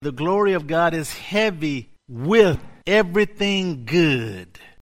The glory of God is heavy with everything good.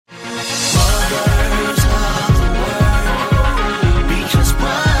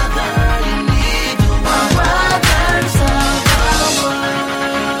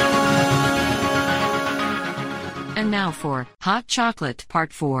 And now for Hot Chocolate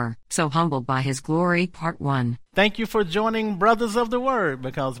Part 4, So Humbled by His Glory Part 1. Thank you for joining Brothers of the Word,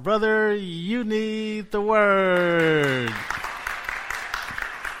 because, brother, you need the Word.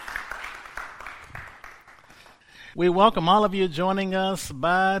 We welcome all of you joining us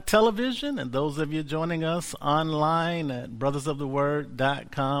by television and those of you joining us online at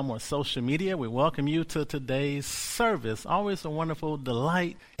brothersoftheword.com or social media. We welcome you to today's service. Always a wonderful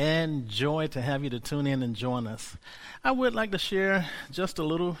delight and joy to have you to tune in and join us. I would like to share just a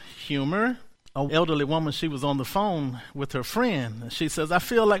little humor. An elderly woman, she was on the phone with her friend. She says, I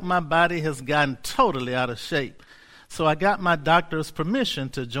feel like my body has gotten totally out of shape. So I got my doctor's permission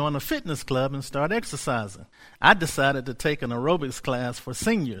to join a fitness club and start exercising. I decided to take an aerobics class for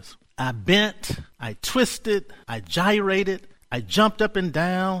seniors. I bent, I twisted, I gyrated, I jumped up and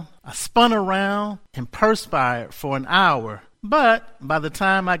down, I spun around and perspired for an hour. But by the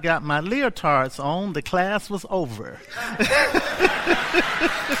time I got my leotards on, the class was over.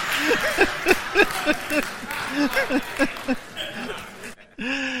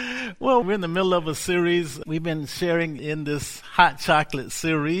 Well, we're in the middle of a series. We've been sharing in this hot chocolate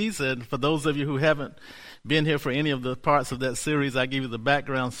series. And for those of you who haven't been here for any of the parts of that series, I give you the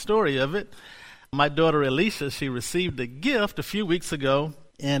background story of it. My daughter, Alicia, she received a gift a few weeks ago.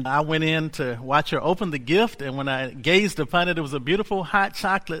 And I went in to watch her open the gift. And when I gazed upon it, it was a beautiful hot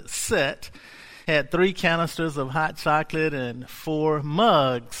chocolate set. Had 3 canisters of hot chocolate and 4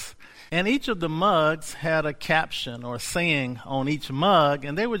 mugs. And each of the mugs had a caption or saying on each mug,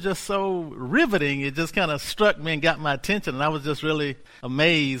 and they were just so riveting. It just kind of struck me and got my attention, and I was just really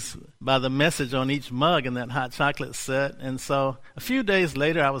amazed by the message on each mug in that hot chocolate set. And so a few days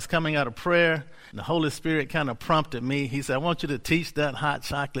later, I was coming out of prayer, and the Holy Spirit kind of prompted me. He said, I want you to teach that hot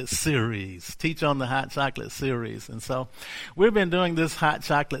chocolate series. Teach on the hot chocolate series. And so we've been doing this hot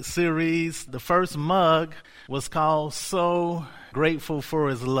chocolate series. The first mug was called So Grateful for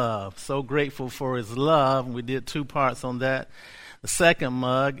His Love. So Grateful for His Love. We did 2 parts on that. The second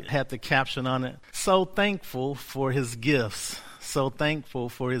mug had the caption on it, So Thankful for His Gifts. So Thankful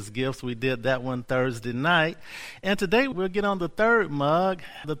for His Gifts. We did that one Thursday night. And today we'll get on the third mug.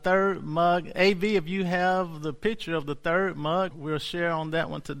 The third mug, AV, if you have the picture of the third mug, we'll share on that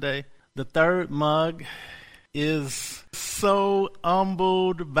one today. The third mug is So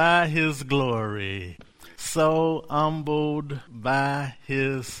Humbled by His Glory. So humbled by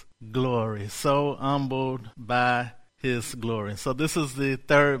His glory. So humbled by His glory. So this is the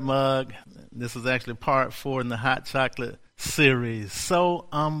third mug. This is actually part 4 in the hot chocolate series. So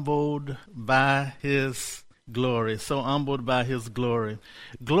humbled by His glory. So humbled by His glory.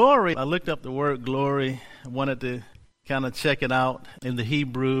 Glory, I looked up the word glory. I wanted to kind of check it out in the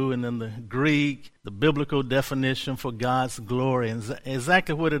Hebrew and in the Greek, the biblical definition for God's glory, and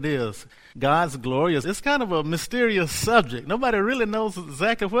exactly what it is. God's glory it's kind of a mysterious subject. Nobody really knows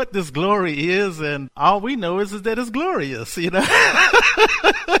exactly what this glory is, and all we know is that it's glorious, you know.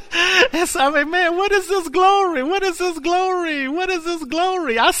 And so, I mean, man, what is this glory? What is this glory? What is this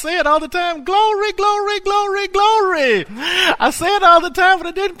glory? I say it all the time, glory, glory, glory, glory. I say it all the time, but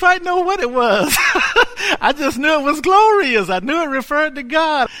I didn't quite know what it was. I just knew it was glorious. I knew it referred to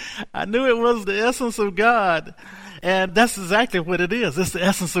God. I knew it was the essence of God. And that's exactly what it is. It's the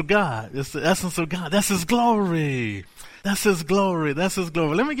essence of God. It's the essence of God. That's His glory. That's His glory. That's His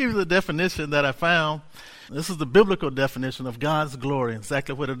glory. Let me give you the definition that I found. This is the biblical definition of God's glory.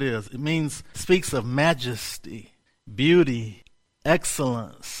 Exactly what it is. It speaks of majesty, beauty,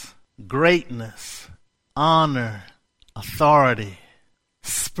 excellence, greatness, honor, authority,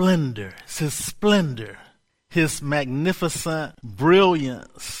 splendor. It's His splendor, His magnificent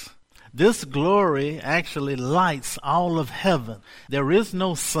brilliance. This glory actually lights all of heaven. There is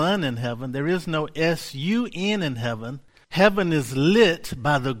no sun in heaven. There is no S-U-N in heaven. Heaven is lit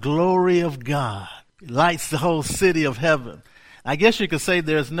by the glory of God. It lights the whole city of heaven. I guess you could say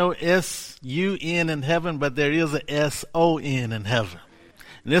there's no S-U-N in heaven, but there is a S-O-N in heaven.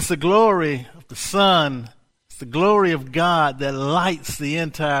 And it's the glory of the sun. It's the glory of God that lights the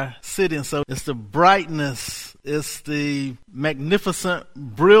entire city. And so it's the brightness. It's the magnificent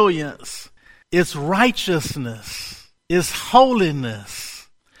brilliance. It's righteousness. It's holiness.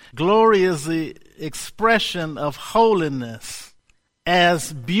 Glory is the expression of holiness.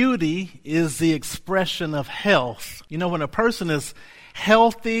 As beauty is the expression of health. You know, when a person is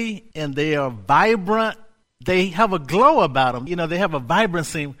healthy and they are vibrant, they have a glow about them. You know, they have a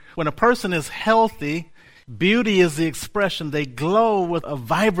vibrancy. When a person is healthy, beauty is the expression. They glow with a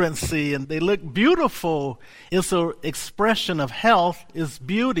vibrancy and they look beautiful. It's an expression of health, is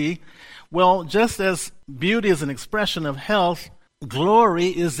beauty. Well, just as beauty is an expression of health, glory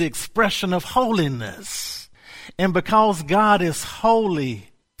is the expression of holiness. And because God is holy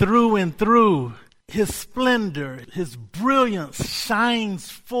through and through, His splendor, His brilliance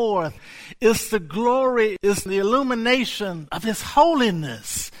shines forth. It's the glory, it's the illumination of His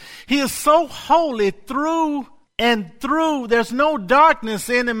holiness. He is so holy through and through. There's no darkness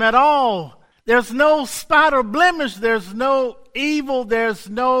in Him at all. There's no spot or blemish. There's no evil. There's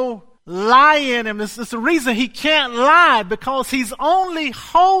no lie in Him. It's the reason He can't lie, because He's only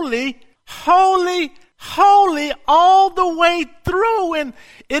holy, holy, holy all the way through. And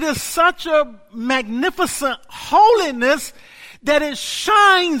it is such a magnificent holiness that it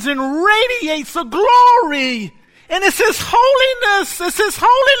shines and radiates a glory. And it's His holiness. It's His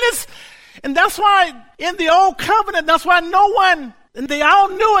holiness. And that's why in the old covenant, that's why no one, and they all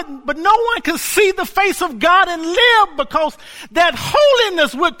knew it, but no one could see the face of God and live, because that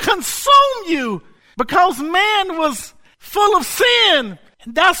holiness would consume you, because man was full of sin.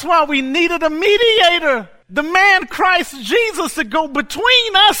 And that's why we needed a mediator, the man Christ Jesus, to go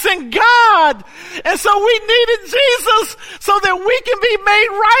between us and God. And so we needed Jesus so that we can be made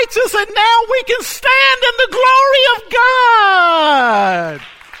righteous, and now we can stand in the glory of God.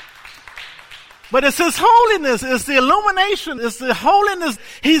 But it's His holiness, it's the illumination, it's the holiness.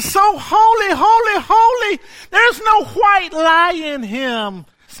 He's so holy, holy, holy. There's no white lie in Him.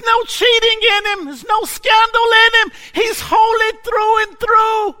 There's no cheating in Him. There's no scandal in Him. He's holy through and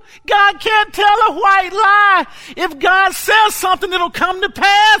through. God can't tell a white lie. If God says something, it'll come to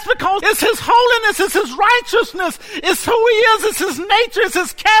pass, because it's His holiness, it's His righteousness, it's who He is, it's His nature, it's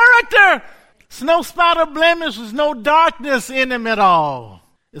His character. There's no spot or blemish, there's no darkness in Him at all.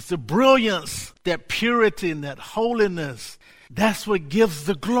 It's the brilliance, that purity, and that holiness. That's what gives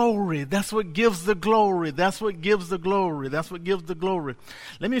the glory. That's what gives the glory. That's what gives the glory. That's what gives the glory.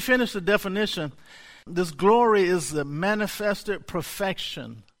 Let me finish the definition. This glory is the manifested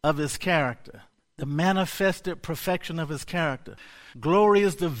perfection of His character. The manifested perfection of His character. Glory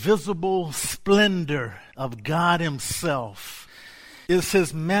is the visible splendor of God Himself. It's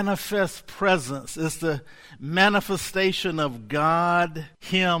His manifest presence. It's the manifestation of God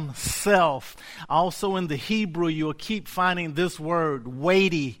Himself. Also in the Hebrew, you'll keep finding this word,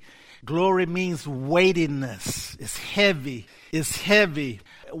 weighty. Glory means weightiness. It's heavy. It's heavy.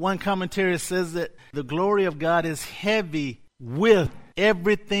 One commentary says that the glory of God is heavy with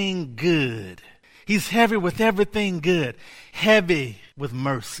everything good. He's heavy with everything good. Heavy with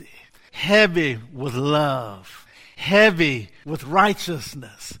mercy. Heavy with love. Heavy with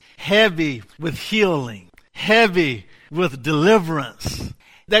righteousness, heavy with healing, heavy with deliverance.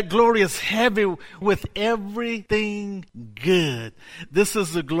 That glory is heavy with everything good. This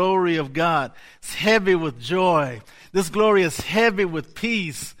is the glory of God. It's heavy with joy. This glory is heavy with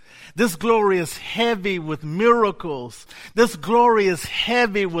peace. This glory is heavy with miracles. This glory is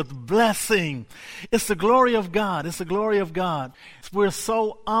heavy with blessing. It's the glory of God. It's the glory of God. We're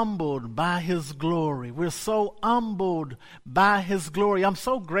so humbled by His glory. We're so humbled by His glory. I'm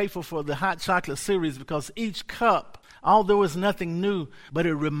so grateful for the Hot Chocolate series, because each cup, although it's nothing new, but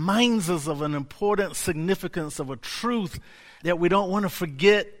it reminds us of an important significance of a truth that we don't want to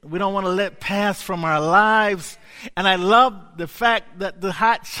forget, we don't want to let pass from our lives. And I love the fact that the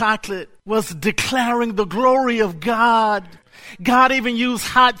hot chocolate was declaring the glory of God. God even used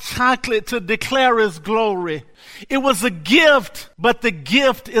hot chocolate to declare His glory. It was a gift, but the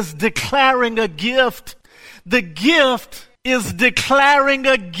gift is declaring a gift. The gift is declaring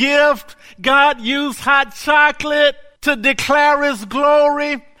a gift. God used hot chocolate to declare His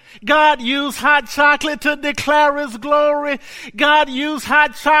glory. God used hot chocolate to declare His glory. God used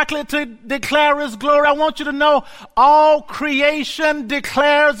hot chocolate to declare His glory. I want you to know all creation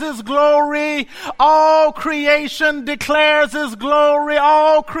declares His glory. All creation declares His glory.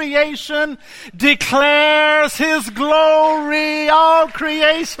 All creation declares His glory. All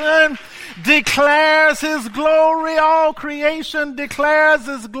creation declares His glory. All creation declares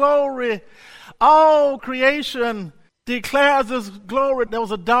His glory. All creation declares His glory. There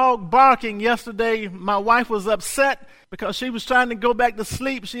was a dog barking yesterday. My wife was upset because she was trying to go back to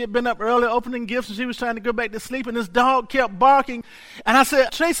sleep. She had been up early opening gifts, and she was trying to go back to sleep, and this dog kept barking. And I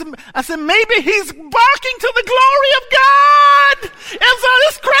said, Tracy, maybe he's barking to the glory of God. And so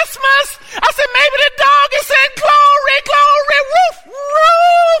this Christmas, I said, maybe the dog is saying, glory, glory, woof,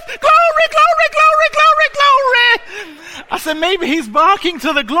 woof, glory, glory, glory, glory, glory. I said, maybe he's barking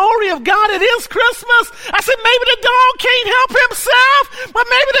to the glory of God. It is Christmas. I said, maybe the dog can't help himself, but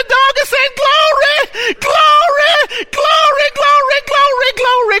maybe the dog is saying, glory, glory, glory, glory, glory,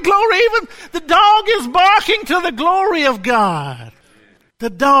 glory, glory. Even the dog is barking to the glory of God. The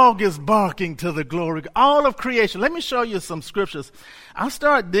dog is barking to the glory. All of creation. Let me show you some scriptures. I'll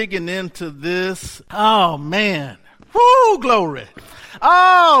start digging into this. Oh, man. Woo, glory.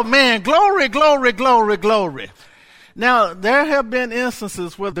 Oh, man. Glory, glory, glory, glory. Now, there have been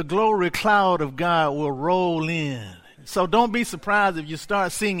instances where the glory cloud of God will roll in. So don't be surprised if you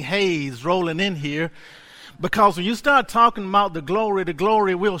start seeing haze rolling in here, because when you start talking about the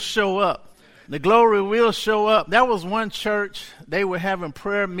glory will show up. The glory will show up. There was one church, they were having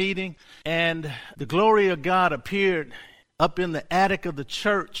prayer meeting, and the glory of God appeared up in the attic of the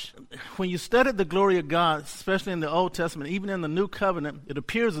church. When you study the glory of God, especially in the Old Testament, even in the New Covenant, it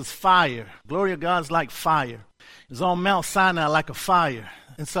appears as fire. Glory of God is like fire. It's on Mount Sinai like a fire.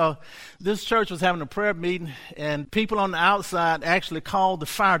 And so this church was having a prayer meeting, and people on the outside actually called the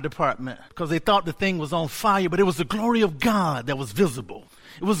fire department because they thought the thing was on fire, but it was the glory of God that was visible.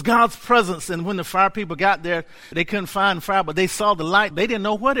 It was God's presence, and when the fire people got there, they couldn't find fire, but they saw the light. They didn't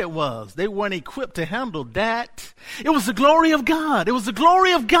know what it was. They weren't equipped to handle that. It was the glory of God. It was the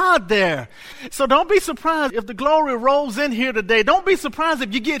glory of God there. So don't be surprised if the glory rolls in here today. Don't be surprised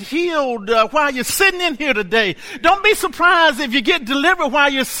if you get healed while you're sitting in here today. Don't be surprised if you get delivered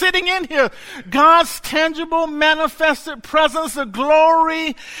while you're sitting in here. God's tangible, manifested presence, the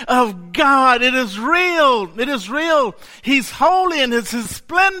glory of God. It is real. It is real. He's holy, and it's His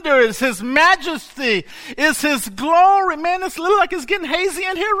splendor, is His majesty, is His glory. Man, it's looks like it's getting hazy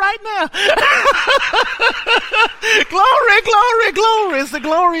in here right now. Glory, glory, glory. It's the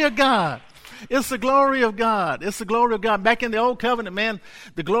glory of God. It's the glory of God. It's the glory of God. Back in the Old Covenant, man,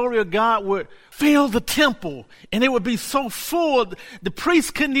 the glory of God would fill the temple, and it would be so full, the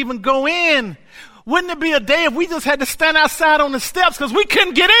priests couldn't even go in. Wouldn't it be a day if we just had to stand outside on the steps because we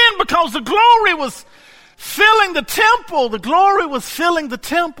couldn't get in because the glory was filling the temple. The glory was filling the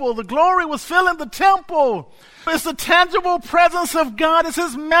temple. The glory was filling the temple. It's the tangible presence of God. It's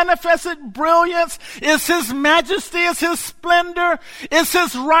His manifested brilliance. It's His majesty. It's His splendor. It's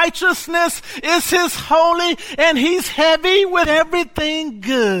His righteousness. It's His holy. And He's heavy with everything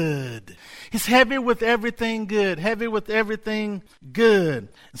good. He's heavy with everything good. Heavy with everything good.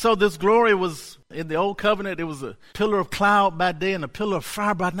 So this glory was, in the Old Covenant, it was a pillar of cloud by day and a pillar of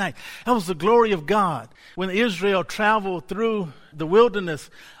fire by night. That was the glory of God. When Israel traveled through the wilderness,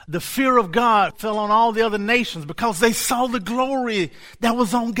 the fear of God fell on all the other nations because they saw the glory that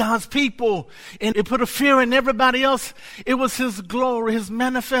was on God's people. And it put a fear in everybody else. It was His glory, His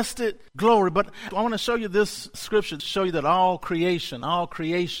manifested glory. But I want to show you this scripture to show you that all creation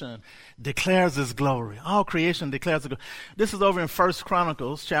declares His glory. All creation declares His glory. This is over in 1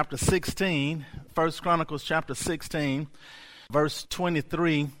 Chronicles chapter 16. 1 Chronicles chapter 16, verse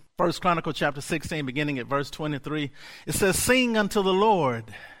 23. 1 Chronicles chapter 16, beginning at verse 23. It says, "Sing unto the Lord,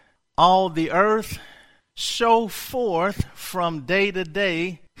 all the earth, show forth from day to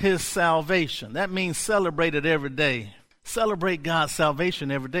day His salvation." That means celebrate it every day. Celebrate God's salvation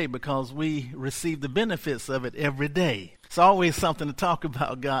every day because we receive the benefits of it every day. It's always something to talk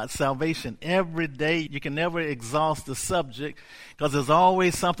about God's salvation every day. You can never exhaust the subject because there's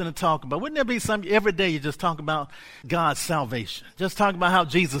always something to talk about. Wouldn't there be something every day you just talk about God's salvation? Just talk about how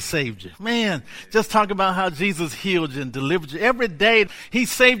Jesus saved you. Man, just talk about how Jesus healed you and delivered you. Every day He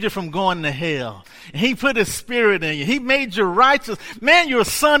saved you from going to hell. He put His Spirit in you. He made you righteous. Man, you're a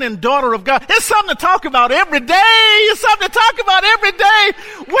son and daughter of God. It's something to talk about every day. It's something to talk about every day.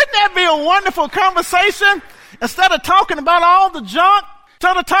 Wouldn't that be a wonderful conversation? Instead of talking about all the junk,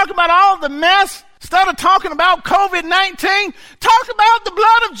 instead of talking about all the mess, instead of talking about COVID-19, talk about the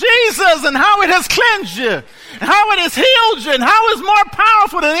blood of Jesus and how it has cleansed you, and how it has healed you, and how it's more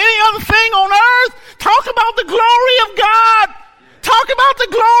powerful than any other thing on earth. Talk about the glory of God. Talk about the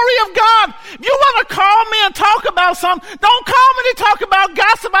glory of God. If you want to call me and talk about something, don't call me to talk about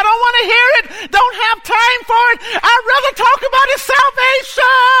gossip. I don't want to hear it. Don't have time for it. I'd rather talk about His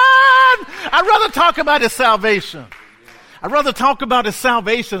salvation. I'd rather talk about His salvation. I'd rather talk about His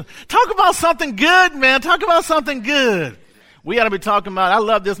salvation. Talk about something good, man. Talk about something good. We got to be talking about, I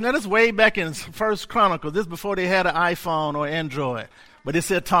love this. Now, this is way back in 1 Chronicles. This is before they had an iPhone or Android. But it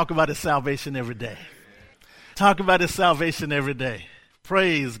said talk about His salvation every day. Talk about His salvation every day.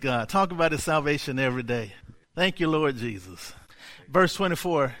 Praise God. Talk about His salvation every day. Thank you, Lord Jesus. Verse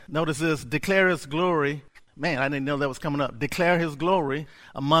 24, notice this. Declare His glory Man, I didn't know that was coming up. Declare his glory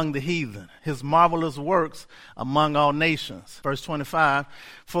among the heathen, his marvelous works among all nations. Verse 25,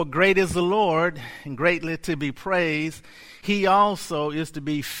 for great is the Lord and greatly to be praised. He also is to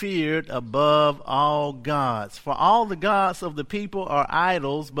be feared above all gods. For all the gods of the people are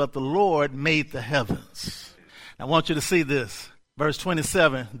idols, but the Lord made the heavens. I want you to see this. Verse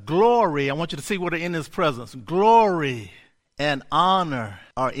 27, glory, I want you to see what are in his presence. Glory and honor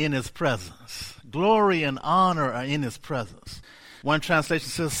are in his presence. Glory and honor are in his presence. One translation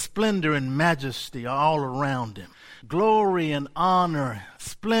says splendor and majesty are all around him. Glory and honor,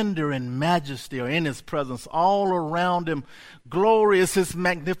 splendor and majesty are in his presence all around him. Glory is his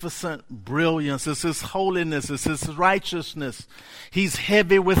magnificent brilliance. It's his holiness. It's his righteousness. He's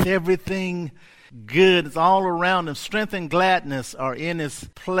heavy with everything good. It's all around him. Strength and gladness are in his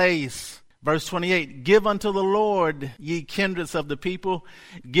place. Verse 28, give unto the Lord, ye kindreds of the people.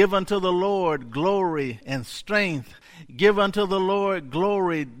 Give unto the Lord glory and strength. Give unto the Lord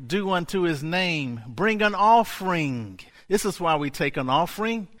glory, due unto his name. Bring an offering. This is why we take an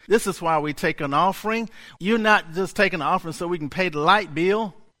offering. This is why we take an offering. You're not just taking an offering so we can pay the light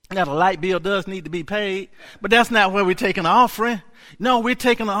bill. Now, the light bill does need to be paid, but that's not where we take an offering. No, we're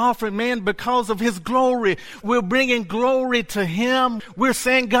taking an offering, man, because of his glory. We're bringing glory to him. We're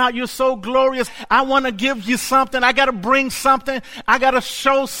saying, God, you're so glorious. I want to give you something. I got to bring something. I got to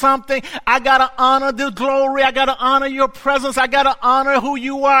show something. I got to honor the glory. I got to honor your presence. I got to honor who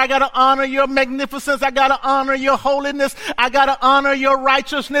you are. I got to honor your magnificence. I got to honor your holiness. I got to honor your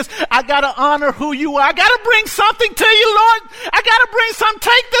righteousness. I got to honor who you are. I got to bring something to you, Lord. I got to bring something.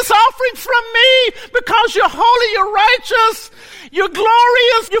 Take this offering from me because you're holy, you're righteous. You're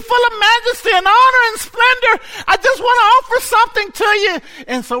glorious. You're full of majesty and honor and splendor. I just want to offer something to you.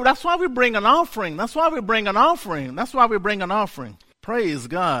 And so that's why we bring an offering. That's why we bring an offering. That's why we bring an offering. Praise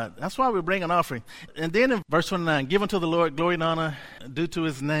God. That's why we bring an offering. And then in verse 29, give unto the Lord glory and honor due to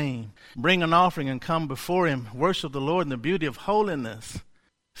his name. Bring an offering and come before him. Worship the Lord in the beauty of holiness.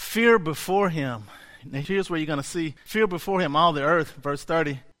 Fear before him. Now here's where you're going to see. Fear before him all the earth. Verse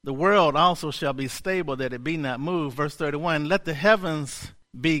 30. The world also shall be stable, that it be not moved. Verse 31, let the heavens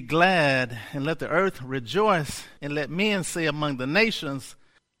be glad, and let the earth rejoice, and let men say among the nations,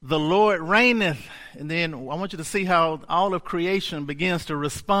 the Lord reigneth. And then I want you to see how all of creation begins to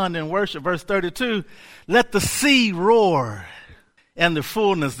respond in worship. Verse 32, let the sea roar, and the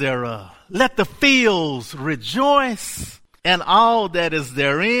fullness thereof. Let the fields rejoice, and all that is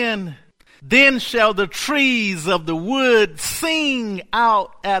therein. Then shall the trees of the wood sing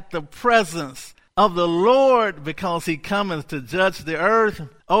out at the presence of the Lord, because he cometh to judge the earth.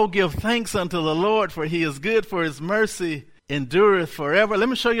 Oh, give thanks unto the Lord, for he is good, for his mercy endureth forever. Let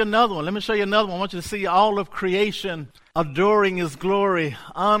me show you another one. I want you to see all of creation adoring his glory,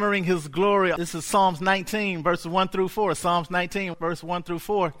 honoring his glory. This is Psalms 19, verses 1 through 4. Psalms 19, verse 1 through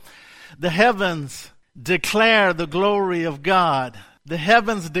 4. The heavens declare the glory of God. The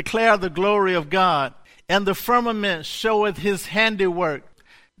heavens declare the glory of God, and the firmament showeth his handiwork.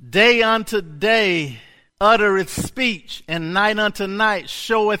 Day unto day uttereth speech, and night unto night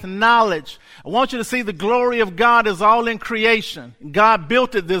showeth knowledge. I want you to see the glory of God is all in creation. God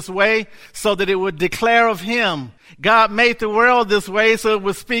built it this way so that it would declare of him. God made the world this way so it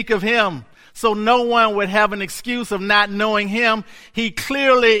would speak of him. So no one would have an excuse of not knowing him. He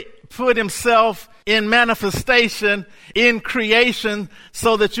clearly put himself in manifestation, in creation,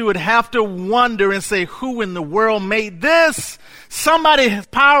 so that you would have to wonder and say, who in the world made this? Somebody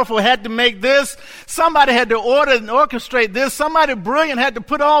powerful had to make this. Somebody had to order and orchestrate this. Somebody brilliant had to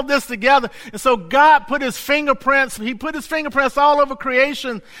put all this together. And so God put his fingerprints, he put his fingerprints all over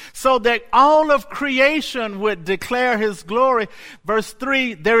creation so that all of creation would declare his glory. Verse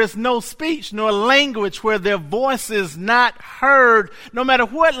 3, there is no speech nor language where their voice is not heard. No matter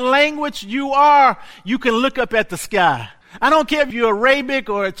what language you are, you can look up at the sky. I don't care if you're Arabic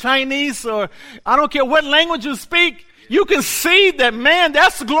or Chinese, or I don't care what language you speak. You can see that, man,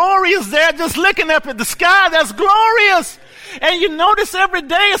 that's glorious there, just looking up at the sky. That's glorious. And you notice every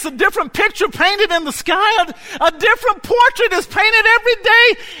day it's a different picture painted in the sky. A different portrait is painted every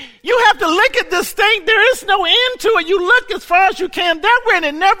day. You have to look at this thing. There is no end to it. You look as far as you can that way and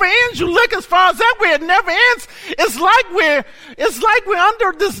it never ends. You look as far as that way, it never ends. It's like we're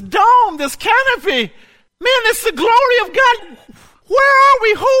under this dome, this canopy. Man, it's the glory of God. Where are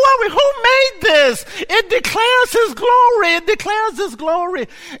we? Who are we? Who made this? It declares his glory. It declares his glory.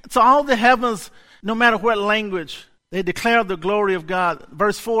 So all the heavens, no matter what language, they declare the glory of God.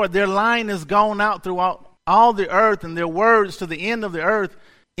 Verse 4, their line is gone out throughout all the earth, and their words to the end of the earth.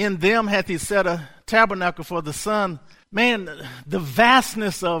 In them hath he set a tabernacle for the sun Man, the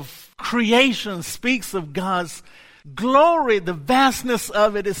vastness of creation speaks of God's glory. The vastness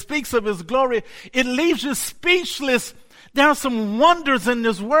of it speaks of His glory. It leaves you speechless. There are some wonders in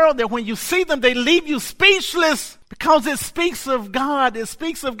this world that when you see them, they leave you speechless because it speaks of God. It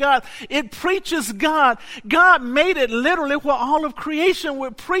speaks of God. It preaches God. God made it literally where all of creation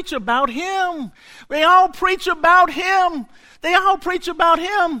would preach about Him. They all preach about Him. They all preach about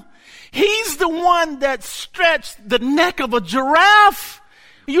Him. He's the one that stretched the neck of a giraffe.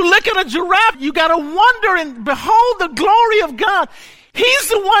 You look at a giraffe, you got to wonder and behold the glory of God. He's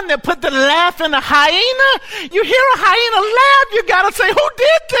the one that put the laugh in a hyena. You hear a hyena laugh, you got to say, who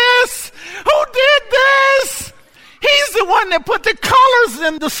did this? Who did this? He's the one that put the colors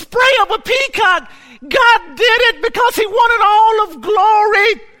in the spray of a peacock. God did it because He wanted all of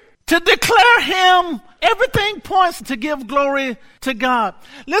glory to declare Him. Everything points to give glory to God.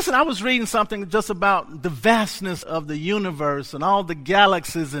 Listen, I was reading something just about the vastness of the universe and all the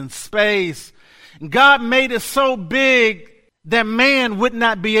galaxies in space. God made it so big that man would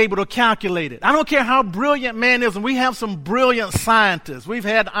not be able to calculate it. I don't care how brilliant man is, and we have some brilliant scientists. We've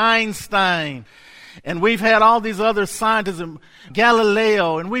had Einstein, and we've had all these other scientists, and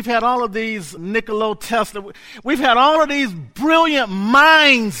Galileo, and we've had all of these Nikola Tesla. We've had all of these brilliant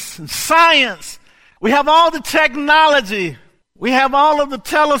minds in science. We have all the technology. We have all of the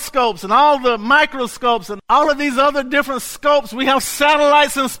telescopes and all the microscopes and all of these other different scopes. We have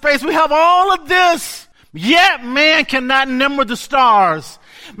satellites in space. We have all of this. Yet man cannot number the stars.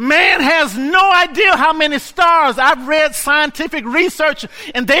 Man has no idea how many stars. I've read scientific research,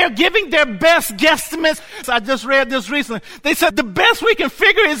 and they are giving their best guesstimates. I just read this recently. They said the best we can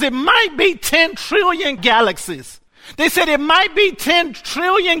figure is it might be 10 trillion galaxies. They said it might be 10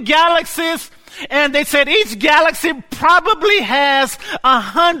 trillion galaxies, and they said each galaxy probably has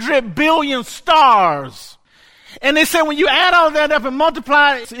 100 billion stars. And they said when you add all that up and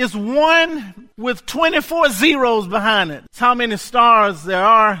multiply it, it's 1 with 24 zeros behind it. That's how many stars there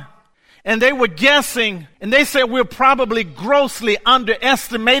are. And they were guessing, and they said we're probably grossly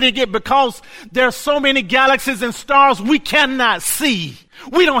underestimating it because there are so many galaxies and stars we cannot see.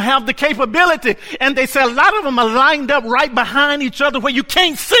 We don't have the capability. And they said a lot of them are lined up right behind each other where you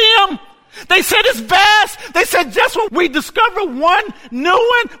can't see them. They said it's vast. They said just when we discover one new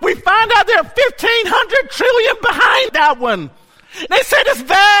one, we find out there are 1,500 trillion behind that one. They said it's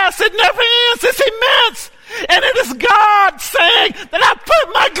vast. It never ends. It's immense. And it is God saying that I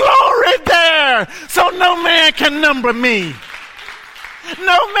put my glory there so no man can number me.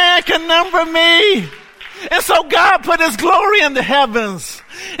 No man can number me. And so God put His glory in the heavens.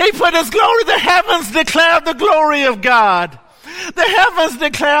 He put His glory. The heavens declare the glory of God. The heavens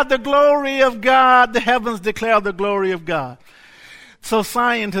declare the glory of God. The heavens declare the glory of God. So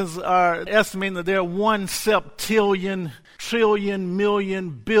scientists are estimating that there are 1 septillion, trillion, million,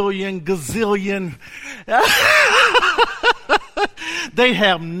 billion, gazillion. They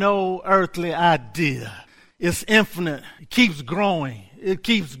have no earthly idea. It's infinite. It keeps growing. It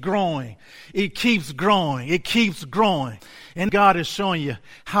keeps growing. It keeps growing. It keeps growing. And God is showing you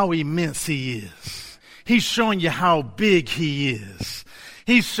how immense He is. He's showing you how big He is.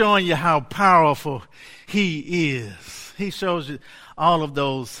 He's showing you how powerful He is. He shows you all of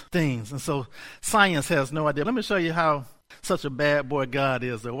those things. And so science has no idea. Let me show you how such a bad boy God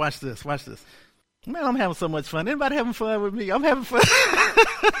is. So watch this. Watch this. Man, I'm having so much fun. Anybody having fun with me? I'm having fun.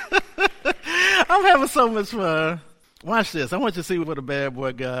 I'm having so much fun. Watch this. I want you to see what a bad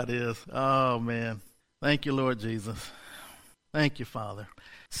boy God is. Oh, man. Thank you, Lord Jesus. Thank you, Father.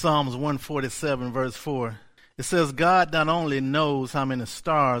 Psalms 147, verse 4. It says, God not only knows how many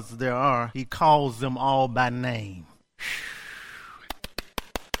stars there are, He calls them all by name.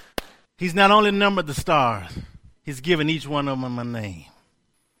 He's not only numbered the stars, He's given each one of them a name.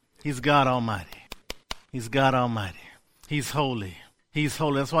 He's God Almighty. He's God Almighty. He's holy. He's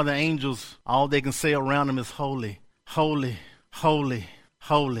holy. That's why the angels, all they can say around Him is holy, holy, holy,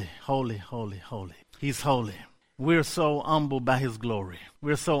 holy, holy, holy, holy. He's holy. We're so humbled by His glory.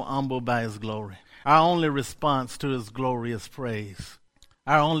 We're so humbled by His glory. Our only response to His glorious praise.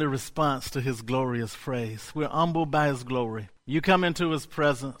 Our only response to His glorious praise. We're humbled by His glory. You come into His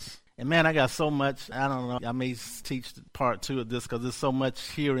presence. And man, I got so much, I don't know, I may teach part 2 of this because there's so much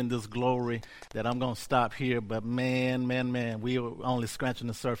here in this glory that I'm going to stop here. But man, we are only scratching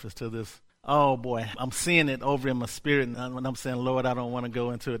the surface to this. Oh boy, I'm seeing it over in my spirit, and when I'm saying, Lord, I don't want to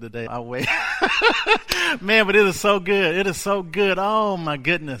go into it today. I'll wait. Man, but it is so good. It is so good. Oh my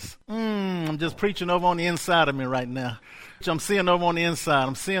goodness. I'm just preaching over on the inside of me right now. I'm seeing over on the inside.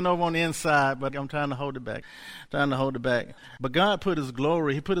 I'm seeing over on the inside, but I'm trying to hold it back. But God put His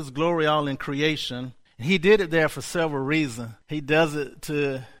glory. He put His glory all in creation. He did it there for several reasons. He does it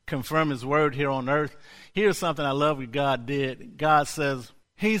to confirm his word here on earth. Here's something I love what God did. God says,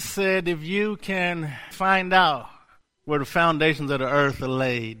 he said, if you can find out where the foundations of the earth are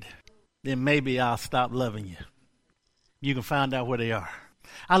laid, then maybe I'll stop loving you. You can find out where they are.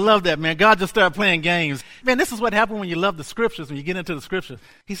 I love that, man. God just started playing games. Man, this is what happened when you love the scriptures, when you get into the scriptures.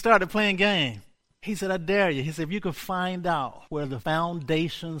 He started playing games. He said, I dare you. He said, if you can find out where the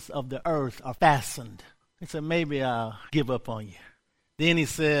foundations of the earth are fastened, he said, maybe I'll give up on you. Then he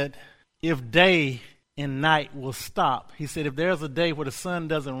said, if day and night will stop. He said, if there's a day where the sun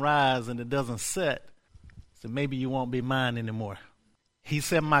doesn't rise and it doesn't set, so maybe you won't be mine anymore. He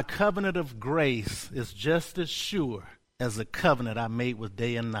said, my covenant of grace is just as sure as the covenant I made with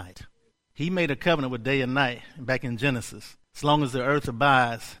day and night. He made a covenant with day and night back in Genesis. As long as the earth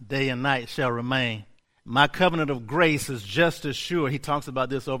abides, day and night shall remain. My covenant of grace is just as sure. He talks about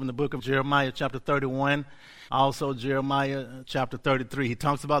this over in the book of Jeremiah chapter 31, also Jeremiah chapter 33. He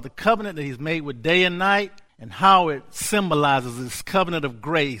talks about the covenant that he's made with day and night and how it symbolizes his covenant of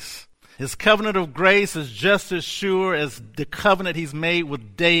grace. His covenant of grace is just as sure as the covenant he's made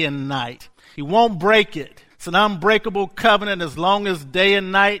with day and night. He won't break it. It's an unbreakable covenant as long as day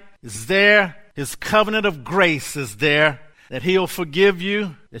and night is there. His covenant of grace is there, that he'll forgive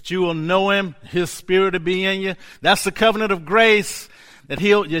you, that you will know him, his spirit will be in you. That's the covenant of grace, that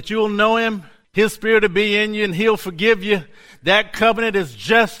you'll know him, his spirit will be in you, and he'll forgive you. That covenant is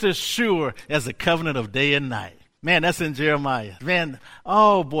just as sure as the covenant of day and night. Man, that's in Jeremiah. Man,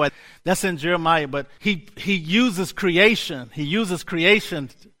 oh boy, that's in Jeremiah. But he uses creation. He uses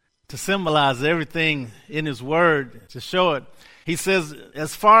creation to symbolize everything in his word, to show it. He says,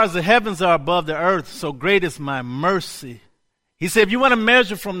 as far as the heavens are above the earth, so great is my mercy. He said, if you want to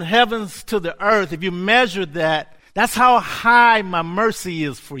measure from the heavens to the earth, if you measure that, that's how high my mercy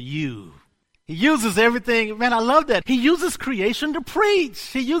is for you. He uses everything. Man, I love that. He uses creation to preach.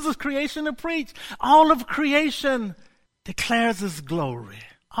 He uses creation to preach. All of creation declares his glory.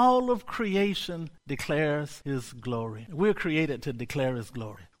 All of creation declares his glory. We're created to declare his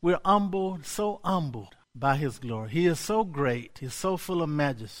glory. We're humbled, so humbled by his glory. He is so great. He's so full of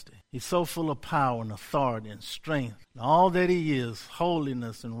majesty. He's so full of power and authority and strength. And all that he is,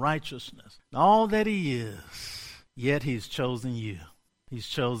 holiness and righteousness. And all that he is, yet he's chosen you. He's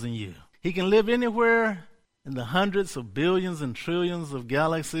chosen you. He can live anywhere in the hundreds of billions and trillions of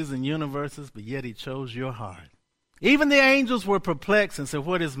galaxies and universes, but yet he chose your heart. Even the angels were perplexed and said,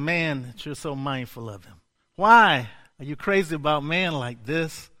 what is man that you're so mindful of him? Why are you crazy about man like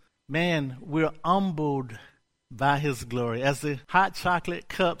this? Man, we're humbled by his glory. As the hot chocolate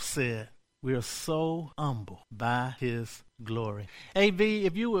cup said, we are so humbled by his glory. A.B.,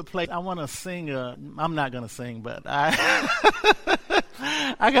 if you would play, I want to sing I'm not going to sing, but I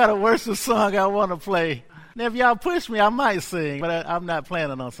got a worship song I want to play. Now, if y'all push me, I might sing, but I'm not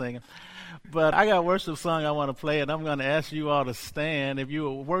planning on singing. But I got a worship song I want to play, and I'm going to ask you all to stand. If you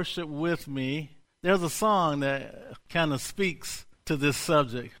will worship with me, there's a song that kind of speaks to this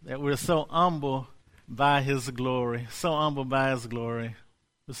subject, that we're so humble by his glory, so humble by his glory.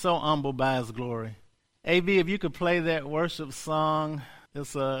 We're so humbled by his glory. A.B., if you could play that worship song,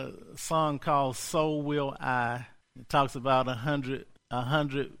 it's a song called So Will I. It talks about 100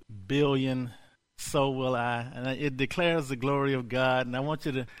 billion, so will I. And it declares the glory of God. And I want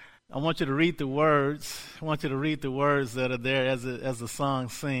you to read the words. I want you to read the words that are there as the song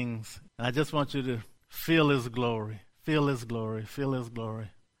sings. And I just want you to feel his glory. Feel his glory. Feel his glory.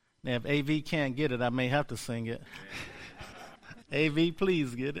 Now, if A.V. can't get it, I may have to sing it. A.V.,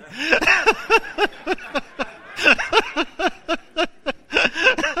 please get it.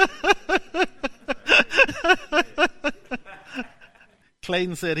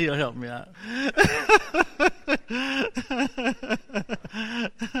 Clayton said he'll help me out.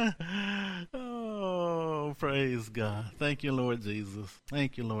 Oh, praise God. Thank you, Lord Jesus.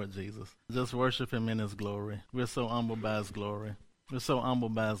 Thank you, Lord Jesus. Just worship him in his glory. We're so humbled by his glory. We're so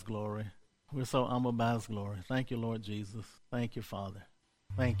humbled by his glory. We're so humbled by his glory. Thank you, Lord Jesus. Thank you, Father.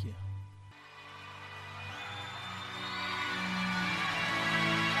 Thank you.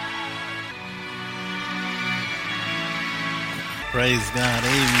 Praise God.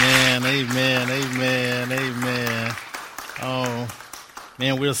 Amen. Amen. Amen. Amen. Oh,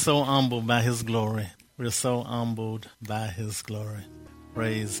 man, we're so humbled by his glory. We're so humbled by his glory.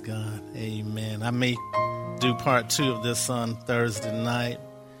 Praise God. Amen. I may do part 2 of this on Thursday night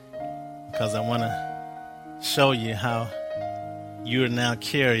because I want to show you how you are now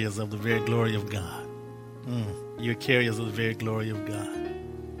carriers of the very glory of God. You're carriers of the very glory of God.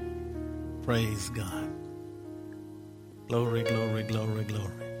 Praise God. Glory, glory, glory,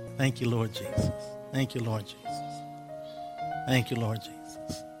 glory. Thank you, Lord Jesus. Thank you, Lord Jesus. Thank you, Lord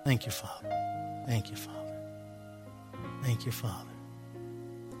Jesus. Thank you, Father. Thank you, Father. Thank you, Father.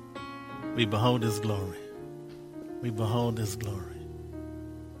 We behold his glory. We behold his glory.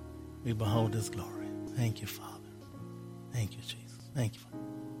 We behold his glory. Thank you, Father. Thank you, Jesus. Thank you, Father.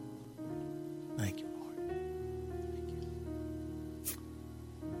 Thank you, Lord. Thank you.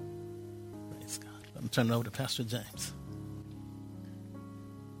 Praise God. Let me turn it over to Pastor James.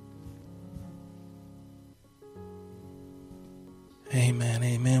 Amen,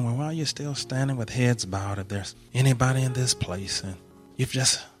 amen. Well, while you're still standing with heads bowed, if there's anybody in this place and you've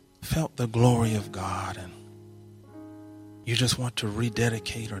just felt the glory of God and you just want to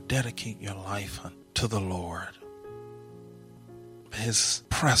rededicate or dedicate your life to the Lord, his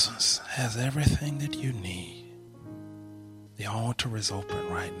presence has everything that you need. The altar is open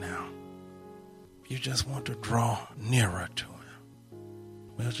right now. If you just want to draw nearer to him,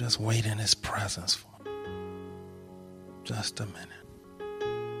 we'll just wait in his presence for just a minute.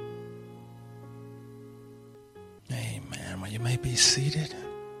 Amen. Well, you may be seated.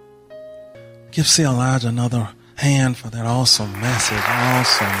 Give C. Elijah another hand for that awesome message.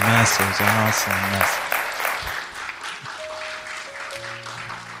 Awesome message. Awesome message.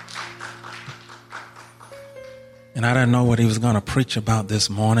 And I didn't know what he was going to preach about this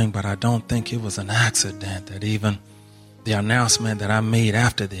morning, but I don't think it was an accident that even the announcement that I made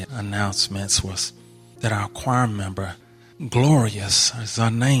after the announcements was that our choir member, Glorious, as her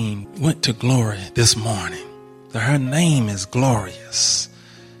name, went to glory this morning. That her name is Glorious.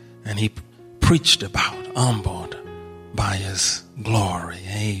 And he preached about humbled by his glory.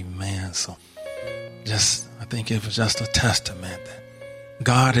 Amen. So I think it was just a testament that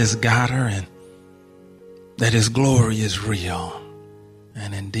God has got her and that his glory is real.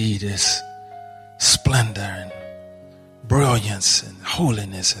 And indeed his splendor and brilliance and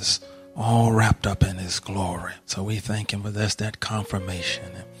holiness is all wrapped up in his glory. So we thank him for this, that confirmation.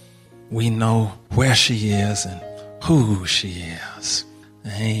 And we know where she is and who she is.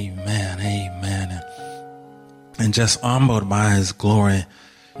 Amen, amen. And just humbled by his glory,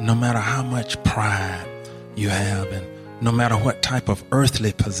 no matter how much pride you have and no matter what type of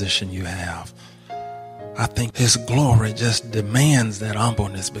earthly position you have, I think his glory just demands that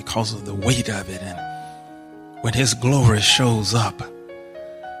humbleness because of the weight of it. And when his glory shows up,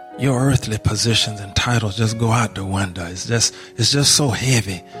 your earthly positions and titles just go out the window. It's just so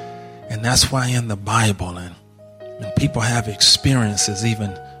heavy. And that's why in the Bible and when people have experiences,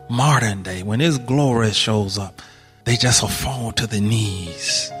 even modern day, when his glory shows up, they just will fall to the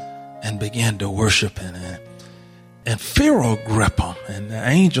knees and begin to worship him. And fear will grip them. And the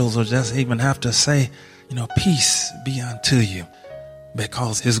angels will just even have to say, peace be unto you,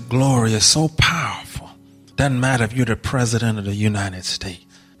 because his glory is so powerful. Doesn't matter if you're the president of the United States.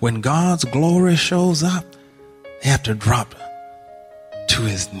 When God's glory shows up, you have to drop to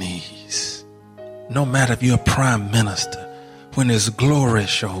his knees. No matter if you're a prime minister, when his glory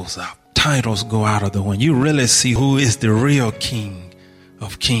shows up, titles go out of the window. You really see who is the real King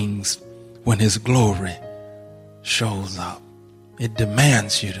of Kings when his glory shows up. It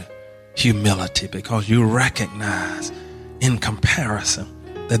demands you to humility because you recognize in comparison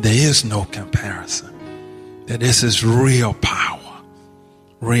that there is no comparison, that this is real power.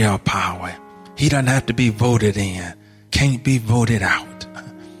 Real power. He doesn't have to be voted in, can't be voted out,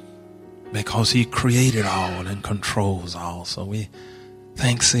 because he created all and controls all. So we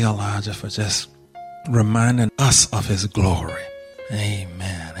thank C. Elijah for just reminding us of his glory.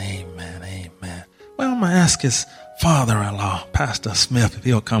 Amen, amen, amen. Well, I'm going to ask his father-in-law, Pastor Smith, if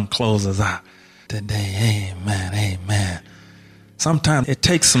he'll come close us out today. Amen, amen. Sometimes it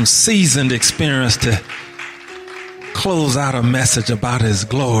takes some seasoned experience to close out a message about his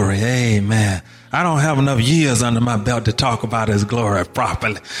glory. Amen. I don't have enough years under my belt to talk about his glory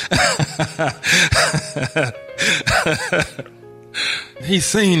properly. He's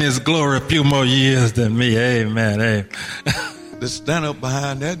seen his glory a few more years than me. Amen. Amen. Let's stand up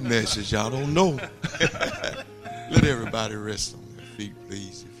behind that message. Y'all don't know. Let everybody rest on their feet,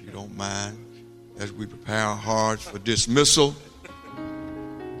 please, if you don't mind, as we prepare our hearts for dismissal.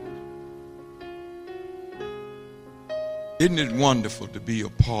 Isn't it wonderful to be a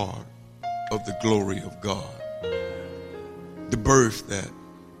part of the glory of God? The birth that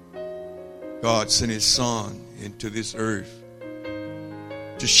God sent his son into this earth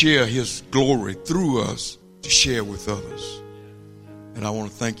to share his glory through us, to share with others. And I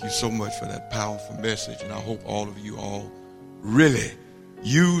want to thank you so much for that powerful message. And I hope all of you all really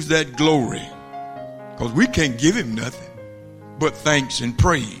use that glory, because we can't give him nothing but thanks and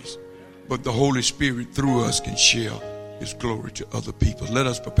praise. But the Holy Spirit through us can share his glory to other people. Let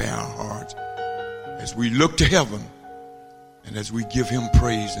us prepare our hearts as we look to heaven and as we give him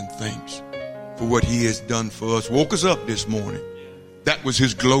praise and thanks for what he has done for us. Woke us up this morning. That was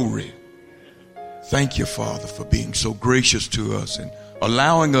his glory. Thank you, Father, for being so gracious to us and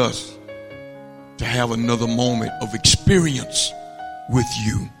allowing us to have another moment of experience with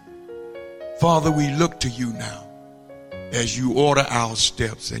you. Father, we look to you now as you order our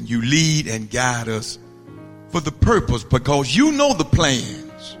steps and you lead and guide us for the purpose, because you know the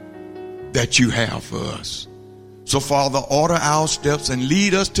plans that you have for us. So, Father, order our steps and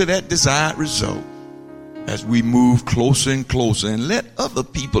lead us to that desired result as we move closer and closer, and let other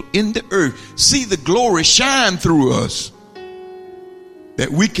people in the earth see the glory shine through us, that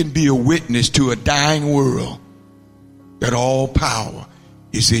we can be a witness to a dying world that all power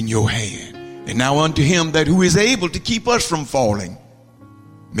is in your hand. And now unto him that who is able to keep us from falling,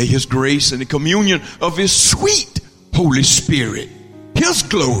 may his grace and the communion of his sweet Holy Spirit, his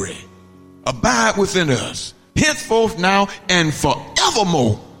glory, abide within us, henceforth, now, and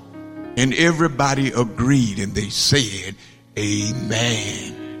forevermore. And everybody agreed, and they said,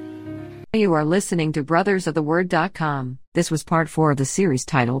 amen. You are listening to brothersoftheword.com. This was part 4 of the series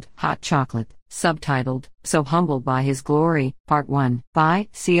titled Hot Chocolate, subtitled So Humbled by His Glory, Part 1, by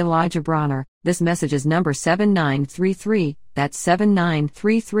C. Elijah Bronner. This message is number 7933, that's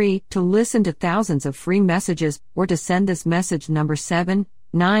 7933. To listen to thousands of free messages, or to send this message number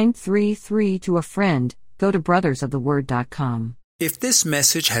 7933 to a friend, go to brothersoftheword.com. If this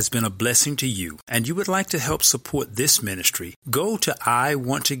message has been a blessing to you and you would like to help support this ministry, go to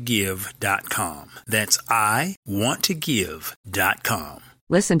iwanttogive.com. That's iwanttogive.com.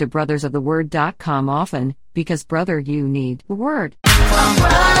 Listen to brothersoftheword.com often, because brother, you need the word.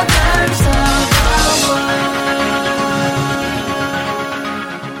 Brothers of the Word.